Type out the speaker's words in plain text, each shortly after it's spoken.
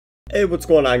Hey, what's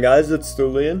going on guys, it's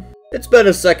Thulian. It's been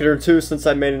a second or two since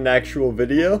I made an actual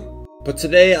video, but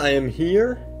today I am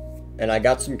here, and I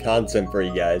got some content for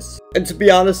you guys. And to be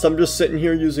honest, I'm just sitting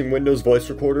here using Windows Voice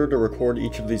Recorder to record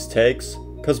each of these takes,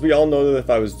 because we all know that if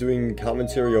I was doing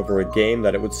commentary over a game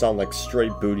that it would sound like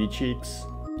straight booty cheeks.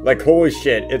 Like holy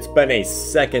shit, it's been a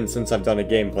second since I've done a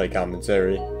gameplay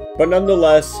commentary. But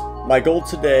nonetheless, my goal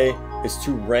today is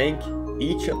to rank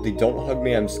each of the Don't Hug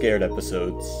Me I'm Scared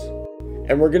episodes.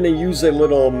 And we're going to use a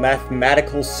little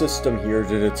mathematical system here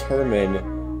to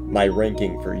determine my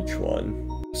ranking for each one.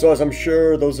 So as I'm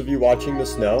sure those of you watching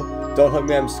this know, Don't Hug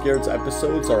Me I'm Scared's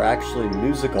episodes are actually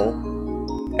musical.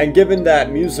 And given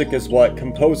that music is what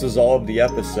composes all of the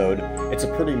episode, it's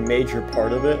a pretty major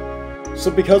part of it.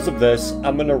 So because of this,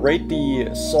 I'm going to rate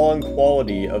the song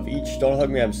quality of each Don't Hug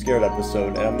Me I'm Scared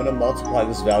episode, and I'm going to multiply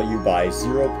this value by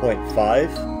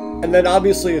 0.5. And then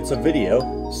obviously it's a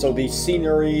video, so the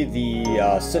scenery, the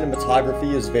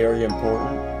cinematography is very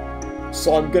important.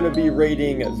 So I'm going to be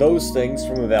rating those things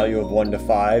from a value of 1 to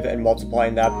 5 and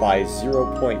multiplying that by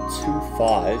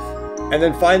 0.25. And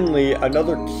then finally,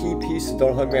 another key piece of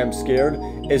Don't Hug Me I'm Scared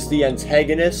is the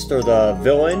antagonist or the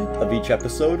villain of each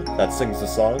episode that sings the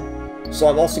song. So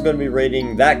I'm also going to be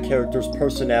rating that character's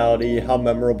personality, how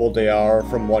memorable they are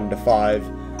from 1 to 5,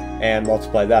 and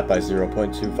multiply that by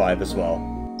 0.25 as well.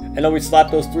 And then we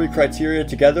slap those three criteria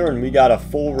together and we got a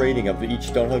full rating of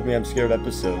each Don't Hug Me I'm Scared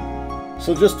episode.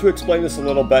 So just to explain this a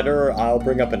little better, I'll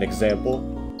bring up an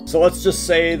example. So let's just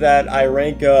say that I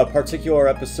rank a particular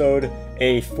episode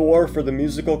a 4 for the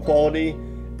musical quality,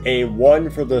 a 1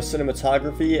 for the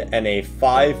cinematography, and a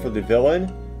 5 for the villain.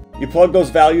 You plug those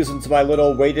values into my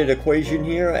little weighted equation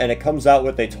here and it comes out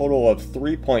with a total of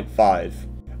 3.5.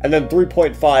 And then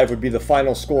 3.5 would be the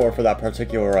final score for that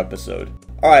particular episode.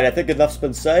 Alright, I think enough's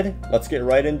been said. Let's get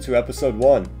right into episode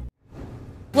 1.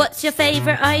 What's your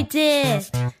favorite idea?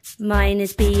 Mine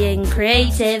is being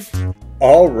creative.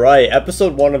 Alright,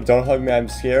 episode 1 of Don't Hug Me I'm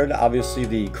Scared, obviously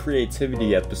the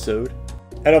creativity episode.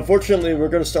 And unfortunately, we're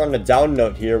going to start on a down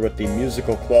note here with the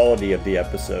musical quality of the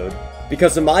episode.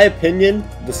 Because in my opinion,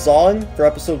 the song for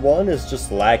episode 1 is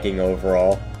just lacking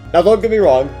overall. Now don't get me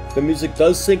wrong, the music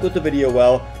does sync with the video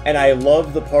well, and I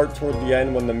love the part toward the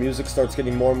end when the music starts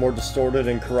getting more and more distorted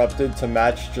and corrupted to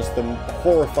match just the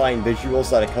horrifying visuals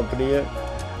that accompany it.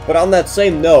 But on that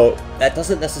same note, that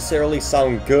doesn't necessarily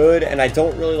sound good, and I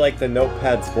don't really like the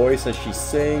Notepad's voice as she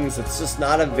sings. It's just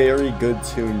not a very good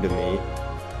tune to me.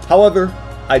 However,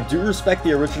 I do respect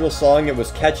the original song. It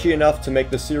was catchy enough to make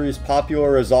the series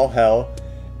popular as all hell,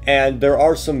 and there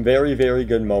are some very, very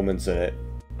good moments in it.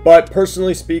 But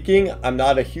personally speaking, I'm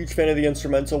not a huge fan of the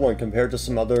instrumental when compared to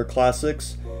some other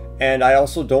classics, and I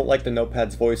also don't like the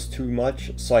Notepad's voice too much,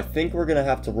 so I think we're going to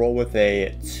have to roll with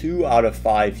a 2 out of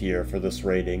 5 here for this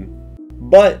rating.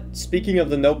 But, speaking of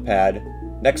the Notepad,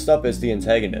 next up is the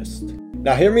antagonist.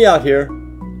 Now hear me out here,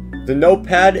 the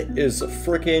Notepad is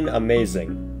freaking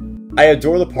amazing. I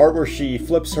adore the part where she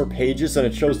flips her pages and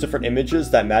it shows different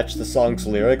images that match the song's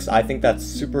lyrics. I think that's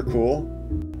super cool.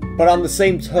 But on the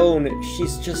same tone,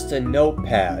 she's just a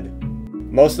notepad.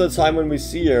 Most of the time when we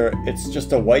see her, it's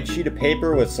just a white sheet of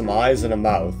paper with some eyes and a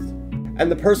mouth. And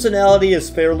the personality is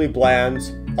fairly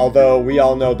bland, although we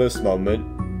all know this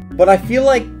moment. But I feel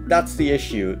like that's the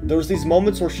issue. There's these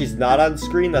moments where she's not on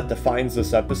screen that defines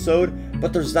this episode,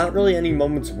 but there's not really any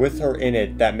moments with her in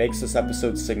it that makes this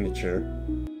episode's signature.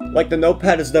 Like the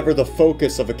notepad is never the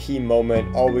focus of a key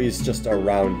moment, always just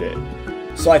around it.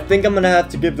 So I think I'm going to have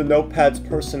to give the Notepad's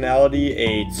personality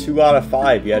a 2 out of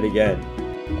 5 yet again.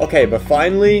 Okay, but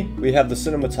finally, we have the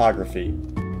cinematography.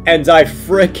 And I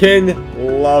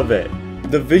frickin' love it.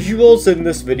 The visuals in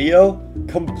this video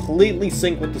completely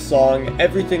sync with the song,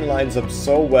 everything lines up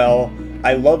so well,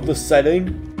 I love the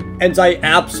setting, and I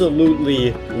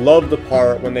absolutely love the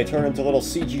part when they turn into little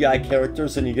CGI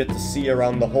characters and you get to see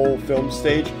around the whole film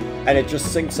stage, and it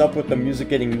just syncs up with the music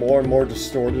getting more and more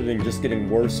distorted and just getting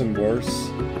worse and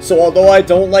worse. So although I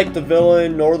don't like the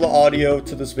villain nor the audio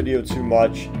to this video too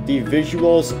much, the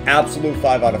visuals, absolute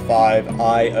 5 out of 5.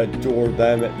 I adore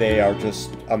them. They are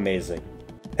just amazing.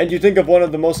 And you think of one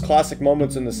of the most classic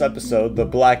moments in this episode, the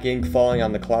black ink falling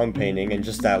on the clown painting and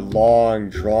just that long,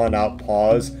 drawn-out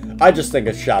pause. I just think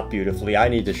it's shot beautifully. I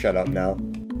need to shut up now.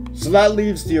 So that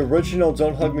leaves the original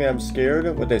Don't Hug Me I'm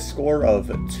Scared with a score of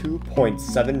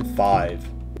 2.75.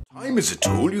 Time is a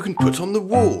tool you can put on the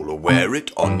wall or wear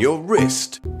it on your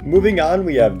wrist. Moving on,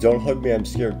 we have Don't Hug Me I'm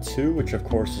Scared 2, which of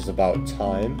course is about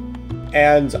time.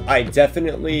 And I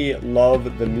definitely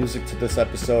love the music to this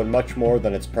episode much more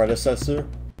than its predecessor.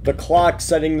 The clock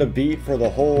setting the beat for the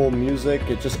whole music,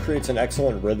 it just creates an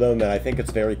excellent rhythm and I think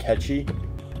it's very catchy.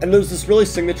 And there's this really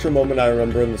signature moment I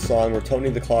remember in the song where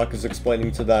Tony the Clock is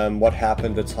explaining to them what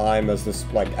happened to time as this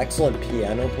like excellent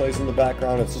piano plays in the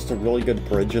background. It's just a really good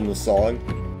bridge in the song.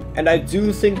 And I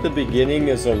do think the beginning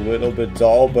is a little bit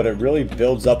dull, but it really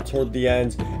builds up toward the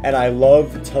end. And I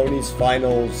love Tony's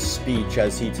final speech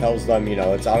as he tells them, you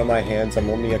know, it's out of my hands, I'm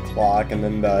only a clock, and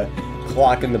then the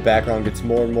clock in the background gets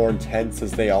more and more intense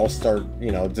as they all start,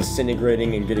 you know,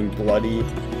 disintegrating and getting bloody.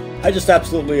 I just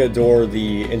absolutely adore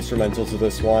the instrumentals of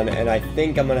this one, and I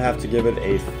think I'm going to have to give it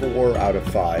a 4 out of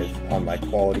 5 on my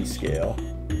quality scale.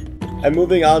 And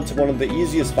moving on to one of the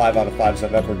easiest 5 out of 5s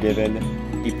I've ever given,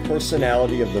 the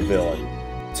personality of the villain.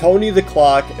 Tony the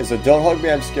Clock is a Don't Hug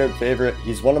Me I'm Scared favorite.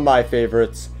 He's one of my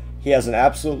favorites. He has an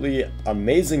absolutely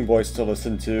amazing voice to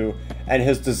listen to, and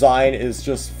his design is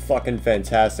just fucking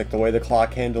fantastic. The way the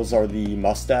clock handles are the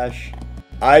mustache.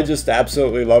 I just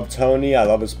absolutely love Tony. I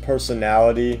love his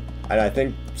personality, and I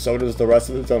think so does the rest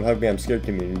of the Don't Hug Me I'm Scared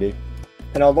community.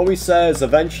 And although he says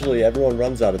eventually everyone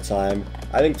runs out of time,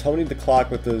 I think Tony the Clock,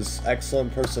 with his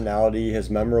excellent personality, his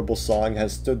memorable song,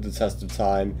 has stood the test of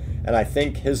time, and I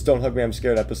think his Don't Hug Me I'm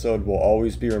Scared episode will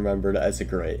always be remembered as a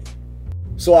great.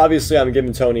 So obviously I'm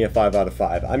giving Tony a 5 out of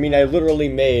 5. I mean, I literally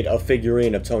made a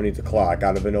figurine of Tony the Clock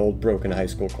out of an old broken high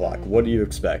school clock. What do you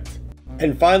expect?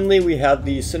 And finally, we have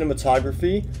the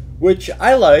cinematography, which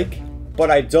I like, but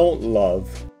I don't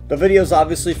love. The video is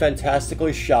obviously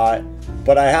fantastically shot,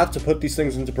 but I have to put these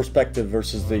things into perspective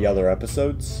versus the other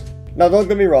episodes. Now, don't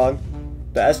get me wrong,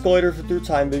 the escalator through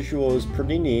time visual is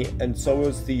pretty neat, and so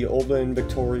is the olden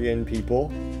Victorian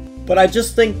people. But I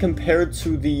just think compared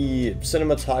to the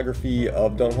cinematography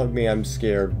of Don't Hug Me I'm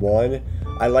Scared 1,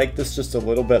 I like this just a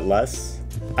little bit less.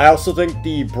 I also think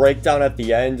the breakdown at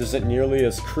the end isn't nearly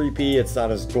as creepy, it's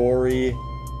not as gory.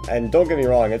 And don't get me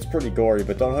wrong, it's pretty gory,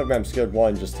 but Don't Hug Me I'm Scared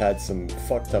 1 just had some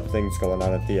fucked up things going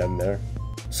on at the end there.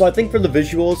 So I think for the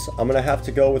visuals, I'm gonna have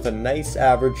to go with a nice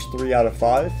average 3 out of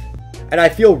 5. And I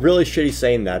feel really shitty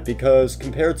saying that, because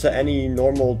compared to any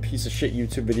normal piece of shit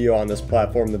YouTube video on this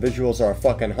platform, the visuals are a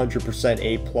fucking 100%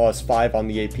 A+, 5 on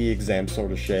the AP exam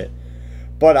sort of shit.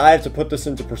 But I have to put this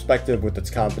into perspective with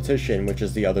its competition, which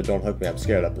is the other Don't Hug Me I'm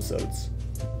Scared episodes.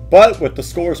 But with the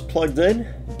scores plugged in,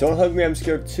 Don't Hug Me I'm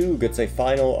Scared 2 gets a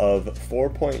final of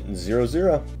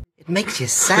 4.00. It makes you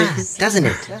sad, doesn't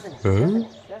it? Hmm?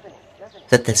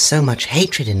 That there's so much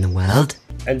hatred in the world.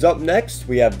 And up next,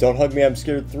 we have Don't Hug Me I'm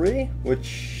Scared 3,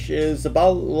 which is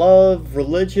about love,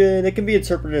 religion. It can be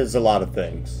interpreted as a lot of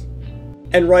things.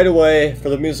 And right away, for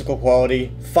the musical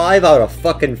quality, 5 out of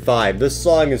fucking 5. This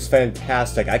song is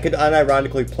fantastic. I could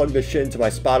unironically plug this shit into my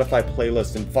Spotify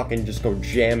playlist and fucking just go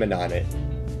jamming on it.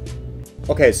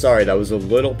 Okay, sorry, that was a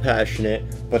little passionate,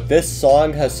 but this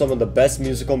song has some of the best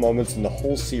musical moments in the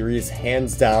whole series,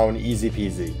 hands down, easy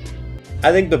peasy.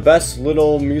 I think the best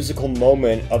little musical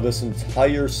moment of this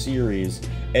entire series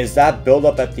is that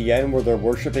build-up at the end where they're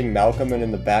worshipping Malcolm, and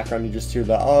in the background you just hear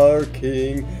the "Our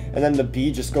King," and then the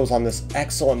bee just goes on this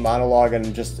excellent monologue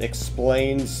and just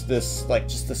explains this, like,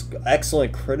 just this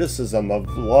excellent criticism of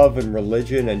love and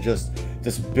religion and just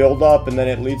this build-up, and then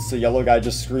it leads to Yellow Guy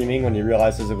just screaming when he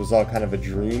realizes it was all kind of a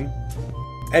dream.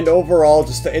 And overall,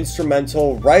 just the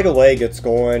instrumental right away gets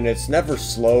going. It's never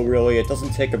slow, really. It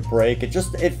doesn't take a break.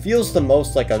 It feels the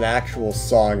most like an actual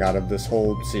song out of this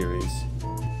whole series.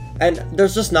 And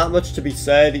there's just not much to be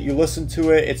said. You listen to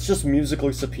it, it's just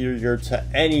musically superior to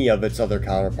any of its other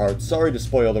counterparts. Sorry to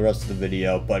spoil the rest of the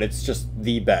video, but it's just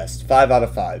the best. 5 out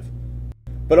of 5.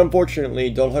 But unfortunately,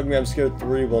 Don't Hug Me I'm Scared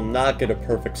 3 will not get a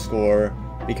perfect score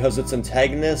because its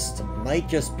antagonist might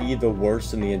just be the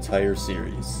worst in the entire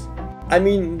series. I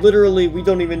mean, literally, we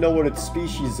don't even know what its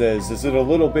species is. Is it a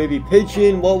little baby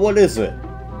pigeon? Well, what is it?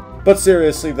 But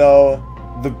seriously though,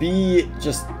 the bee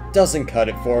just doesn't cut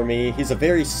it for me. He's a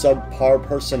very subpar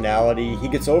personality. He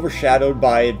gets overshadowed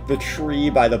by the tree,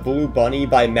 by the blue bunny,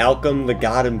 by Malcolm, the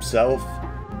god himself.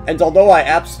 And although I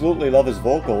absolutely love his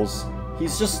vocals,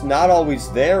 he's just not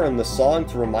always there in the song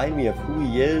to remind me of who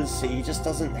he is. He just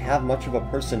doesn't have much of a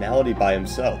personality by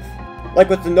himself. Like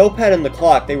with the notepad and the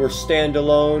clock, they were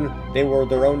standalone, they were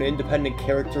their own independent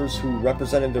characters who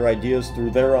represented their ideas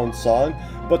through their own song,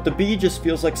 but the bee just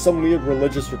feels like some weird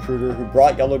religious recruiter who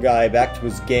brought Yellow Guy back to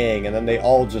his gang and then they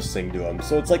all just sing to him,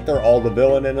 so it's like they're all the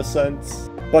villain in a sense.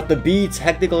 But the bee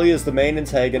technically is the main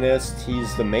antagonist,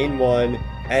 he's the main one,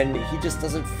 and he just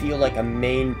doesn't feel like a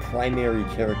main primary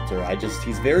character.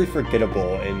 He's very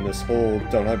forgettable in this whole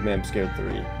Don't Hug Me I'm Scared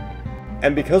 3.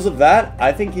 And because of that,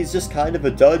 I think he's just kind of a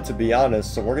dud, to be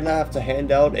honest, so we're gonna have to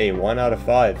hand out a 1 out of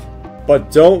 5. But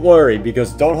don't worry,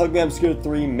 because Don't Hug Me I'm Scared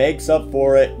 3 makes up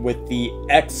for it with the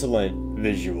excellent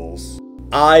visuals.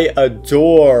 I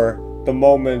adore the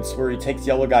moments where he takes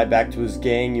Yellow Guy back to his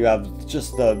gang. You have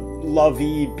just the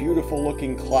lovey, beautiful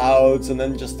looking clouds, and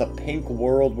then just the pink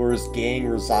world where his gang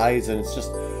resides, and it's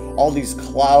just all these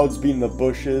clouds being the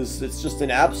bushes. It's just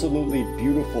an absolutely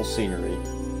beautiful scenery.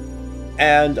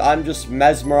 And I'm just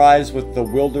mesmerized with the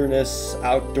wilderness,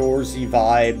 outdoorsy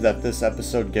vibe that this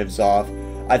episode gives off.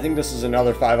 I think this is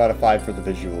another 5 out of 5 for the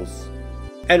visuals.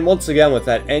 And once again, with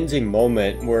that ending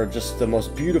moment where just the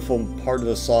most beautiful part of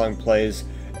the song plays,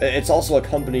 it's also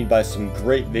accompanied by some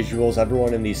great visuals.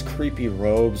 Everyone in these creepy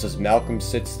robes as Malcolm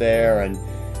sits there and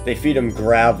they feed him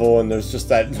gravel, and there's just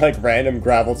that like random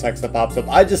gravel text that pops up.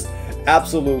 I just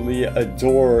absolutely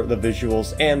adore the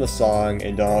visuals and the song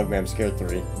in Don't Hug Me, I'm Scared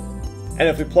 3. And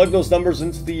if we plug those numbers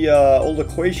into the old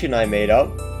equation I made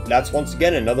up, that's once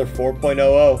again another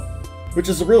 4.00. Which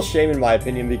is a real shame in my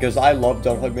opinion, because I love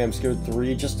Don't Hug Me, I'm Scared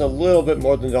 3 just a little bit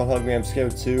more than Don't Hug Me, I'm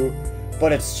Scared 2.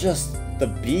 But it's just the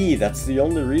B, that's the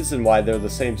only reason why they're the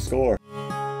same score.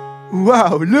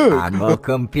 Wow, look! I'm a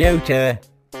computer.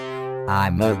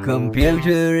 I'm a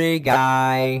computery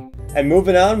guy. And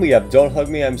moving on, we have Don't Hug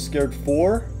Me, I'm Scared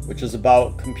 4, which is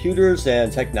about computers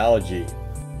and technology.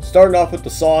 Starting off with the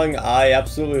song, I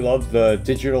absolutely love the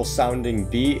digital sounding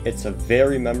beat. It's a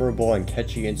very memorable and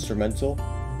catchy instrumental.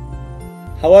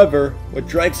 However, what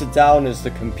drags it down is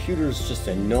the computer's just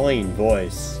annoying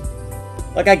voice.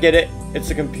 Like, I get it,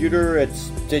 it's a computer, it's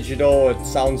digital, it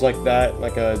sounds like that,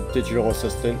 like a digital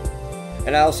assistant.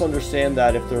 And I also understand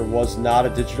that if there was not a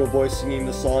digital voice singing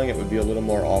the song, it would be a little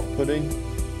more off-putting.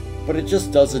 But it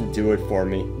just doesn't do it for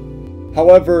me.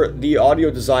 However, the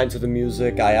audio design to the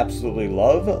music I absolutely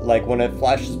love. Like when it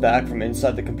flashes back from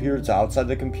inside the computer to outside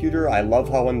the computer, I love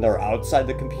how when they're outside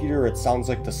the computer, it sounds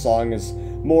like the song is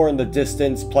more in the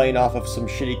distance, playing off of some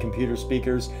shitty computer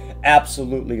speakers.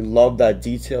 Absolutely love that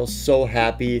detail. So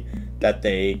happy that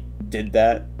they did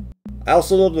that. I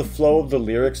also love the flow of the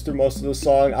lyrics through most of the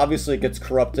song. Obviously it gets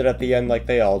corrupted at the end like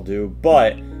they all do,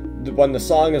 but when the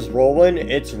song is rolling,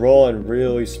 it's rolling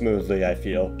really smoothly, I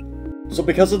feel. So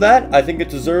because of that, I think it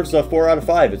deserves a 4 out of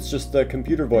 5. It's just the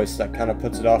computer voice that kind of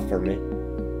puts it off for me.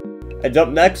 And up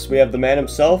next, we have the man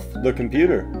himself, the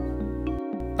computer.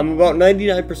 I'm about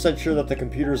 99% sure that the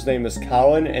computer's name is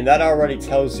Colin, and that already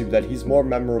tells you that he's more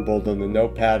memorable than the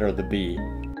notepad or the bee.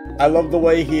 I love the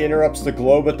way he interrupts the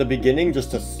globe at the beginning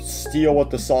just to steal what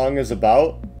the song is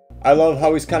about. I love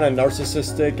how he's kind of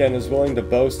narcissistic and is willing to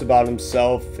boast about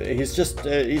himself. He's just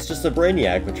a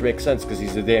brainiac, which makes sense because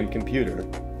he's a damn computer.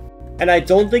 And I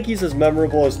don't think he's as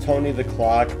memorable as Tony the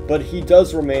Clock, but he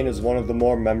does remain as one of the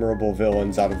more memorable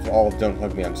villains out of all of Don't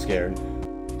Hug Me, I'm Scared.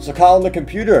 So Colin the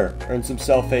Computer earns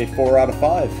himself a 4 out of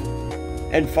 5.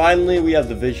 And finally, we have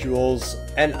the visuals,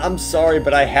 and I'm sorry,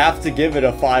 but I have to give it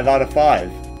a 5 out of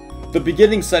 5. The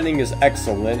beginning setting is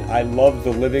excellent. I love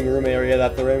the living room area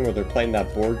that they're in where they're playing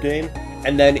that board game,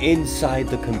 and then inside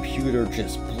the computer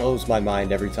just blows my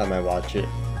mind every time I watch it.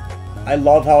 I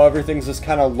love how everything's this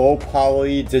kind of low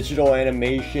poly digital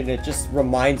animation. It just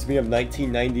reminds me of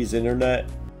 1990s internet.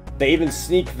 They even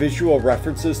sneak visual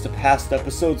references to past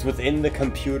episodes within the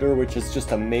computer, which is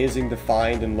just amazing to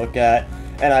find and look at.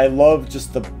 And I love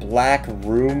just the black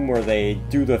room where they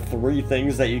do the 3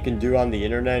 things that you can do on the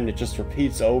internet, and it just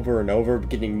repeats over and over,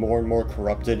 getting more and more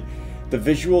corrupted. The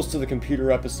visuals to the computer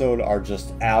episode are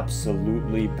just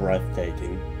absolutely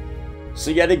breathtaking. So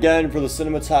yet again, for the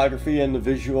cinematography and the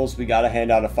visuals, we gotta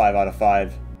hand out a 5 out of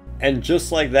 5. And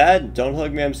just like that, Don't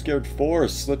Hug Me, I'm Scared 4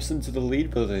 slips into the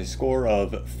lead with a score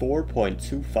of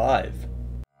 4.25.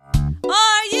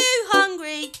 Are you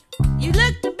hungry? You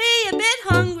look to be a bit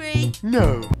hungry.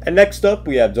 No. And next up,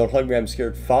 we have Don't Hug Me, I'm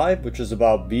Scared 5, which is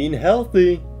about being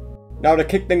healthy. Now to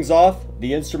kick things off,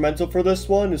 the instrumental for this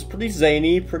one is pretty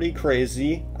zany, pretty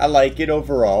crazy. I like it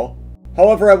overall.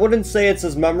 However, I wouldn't say it's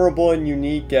as memorable and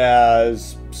unique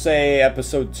as, say,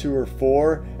 episode 2 or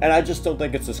 4, and I just don't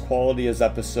think it's as quality as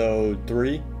episode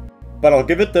 3. But I'll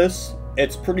give it this,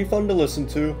 it's pretty fun to listen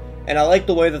to, and I like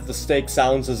the way that the steak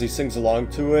sounds as he sings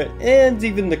along to it, and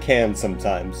even the can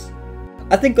sometimes.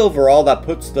 I think overall that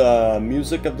puts the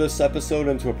music of this episode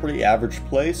into a pretty average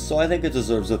place, so I think it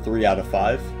deserves a 3 out of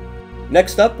 5.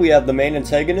 Next up, we have the main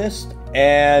antagonist,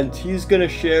 and he's gonna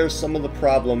share some of the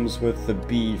problems with the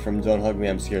bee from Don't Hug Me,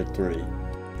 I'm Scared 3.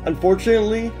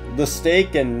 Unfortunately, the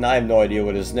steak, and I have no idea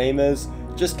what his name is,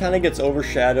 just kind of gets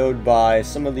overshadowed by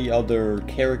some of the other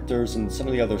characters and some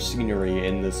of the other scenery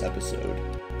in this episode.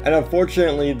 And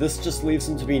unfortunately, this just leaves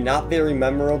him to be not very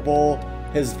memorable.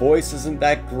 His voice isn't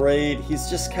that great, he's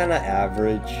just kind of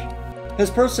average. His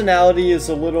personality is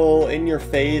a little in your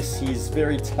face, he's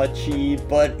very touchy,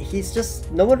 but he's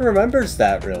just, no one remembers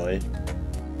that really.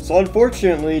 So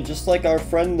unfortunately, just like our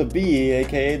friend the bee,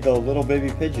 aka the little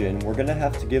baby pigeon, we're gonna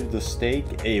have to give the steak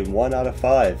a 1 out of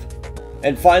 5.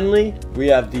 And finally, we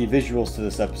have the visuals to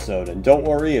this episode, and don't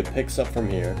worry, it picks up from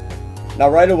here. Now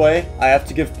right away, I have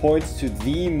to give points to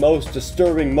the most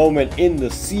disturbing moment in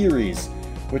the series,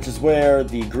 which is where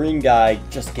the green guy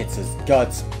just gets his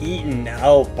guts eaten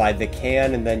out by the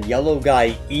can and then yellow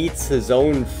guy eats his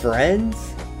own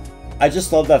friends. I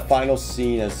just love that final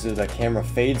scene as the camera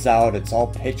fades out, it's all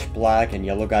pitch black and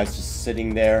yellow guy's just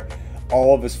sitting there,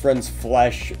 all of his friend's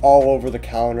flesh all over the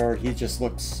counter, he just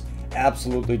looks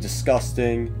absolutely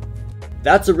disgusting.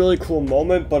 That's a really cool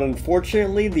moment, but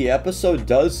unfortunately the episode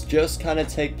does just kind of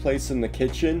take place in the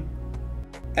kitchen.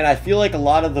 And I feel like a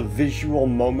lot of the visual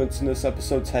moments in this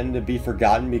episode tend to be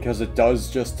forgotten because it does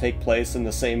just take place in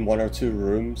the same 1 or 2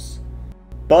 rooms.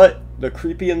 But the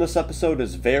creepy in this episode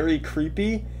is very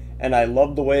creepy, and I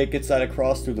love the way it gets that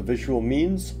across through the visual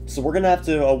means, so we're gonna have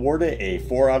to award it a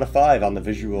 4 out of 5 on the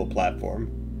visual platform.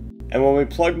 And when we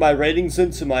plug my ratings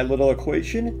into my little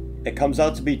equation, it comes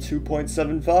out to be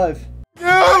 2.75.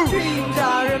 No! Dreams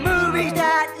are movies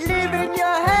that live in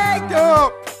your head.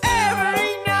 No!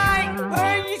 Every night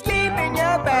when you sleep in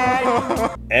your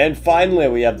bed. And finally,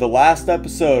 we have the last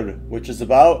episode, which is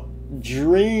about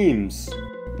dreams.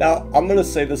 Now, I'm gonna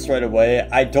say this right away,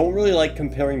 I don't really like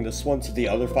comparing this one to the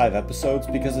other 5 episodes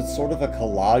because it's sort of a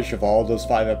collage of all those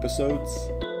 5 episodes.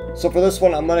 So for this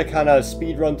one, I'm gonna kind of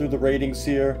speed run through the ratings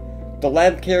here. The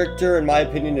lamp character, in my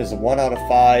opinion, is a 1 out of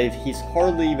 5. He's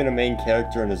hardly even a main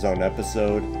character in his own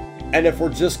episode. And if we're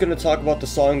just gonna talk about the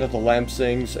song that the lamp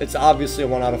sings, it's obviously a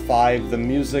 1 out of 5. The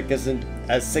music isn't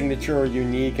as signature or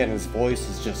unique, and his voice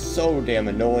is just so damn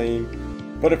annoying.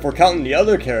 But if we're counting the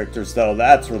other characters, though,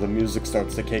 that's where the music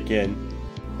starts to kick in.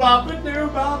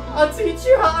 Bop-a-doo-bop, I'll teach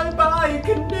you how to buy a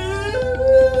canoe.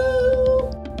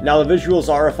 Now, the visuals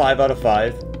are a 5 out of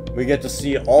 5. We get to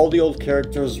see all the old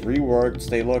characters reworked.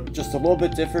 They look just a little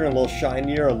bit different, a little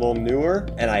shinier, a little newer,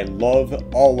 and I love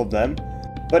all of them.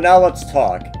 But now let's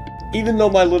talk. Even though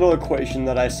my little equation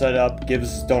that I set up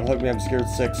gives Don't Hug Me I'm Scared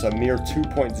 6 a mere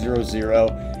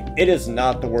 2.00, it is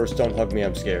not the worst Don't Hug Me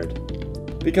I'm Scared.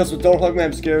 Because what Don't Hug Me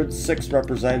I'm Scared 6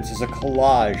 represents is a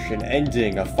collage, an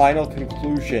ending, a final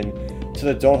conclusion to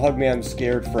the Don't Hug Me I'm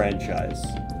Scared franchise.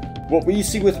 What we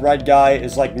see with Red Guy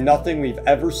is like nothing we've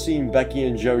ever seen Becky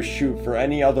and Joe shoot for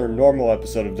any other normal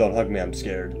episode of Don't Hug Me I'm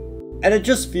Scared. And it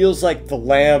just feels like the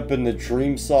lamp and the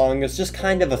dream song is just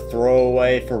kind of a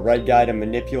throwaway for Red Guy to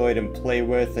manipulate and play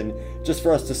with, and just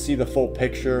for us to see the full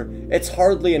picture. It's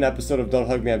hardly an episode of Don't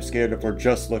Hug Me I'm Scared if we're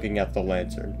just looking at the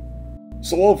lantern.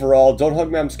 So overall, Don't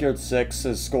Hug Me I'm Scared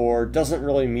 6's score doesn't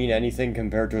really mean anything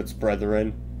compared to its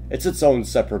brethren. It's its own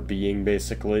separate being,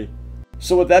 basically.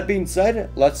 So with that being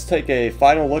said, let's take a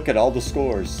final look at all the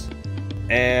scores.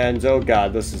 And oh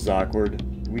god, this is awkward.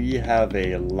 We have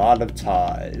a lot of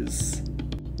ties.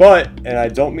 But, and I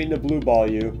don't mean to blue ball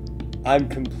you, I'm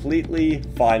completely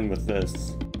fine with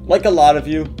this. Like a lot of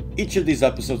you, each of these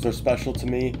episodes are special to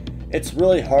me. It's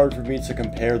really hard for me to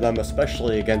compare them,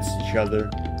 especially against each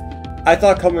other. I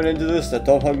thought coming into this that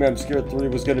Don't Hug Me I'm Scared 3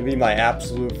 was going to be my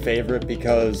absolute favorite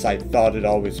because I thought it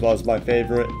always was my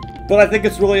favorite. But I think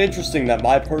it's really interesting that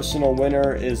my personal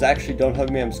winner is actually Don't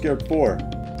Hug Me I'm Scared 4.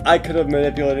 I could have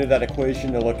manipulated that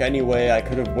equation to look any way, I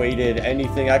could have weighted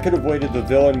anything, I could have weighted the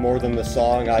villain more than the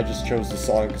song, I just chose the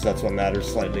song because that's what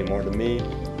matters slightly more to me.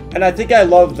 And I think I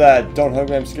love that Don't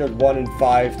Hug Me I'm Scared 1 and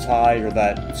 5 tie, or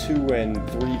that 2 and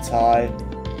 3 tie.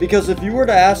 Because if you were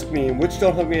to ask me, which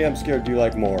Don't Hug Me I'm Scared do you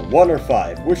like more, 1 or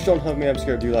 5? Which Don't Hug Me I'm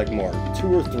Scared do you like more,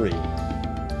 2 or 3?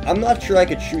 I'm not sure I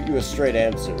could shoot you a straight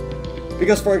answer.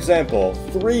 Because for example,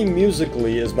 3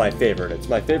 musically is my favorite, it's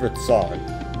my favorite song.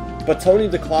 But Tony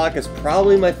the Clock is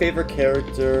probably my favorite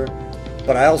character,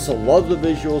 but I also love the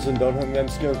visuals in Don't Hug Me I'm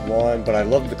Scared 1, but I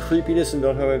love the creepiness in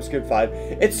Don't Hug Me I'm Scared 5.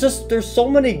 It's just, there's so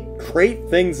many great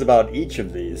things about each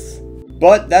of these.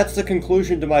 But that's the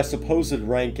conclusion to my supposed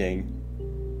ranking.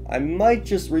 I might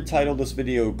just retitle this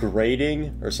video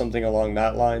Grading, or something along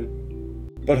that line.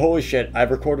 But holy shit,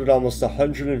 I've recorded almost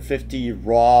 150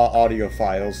 raw audio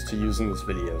files to use in this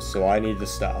video, so I need to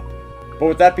stop. But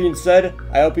with that being said,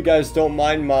 I hope you guys don't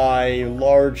mind my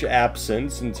large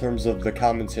absence in terms of the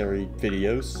commentary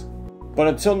videos. But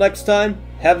until next time,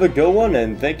 have a good one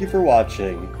and thank you for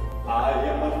watching.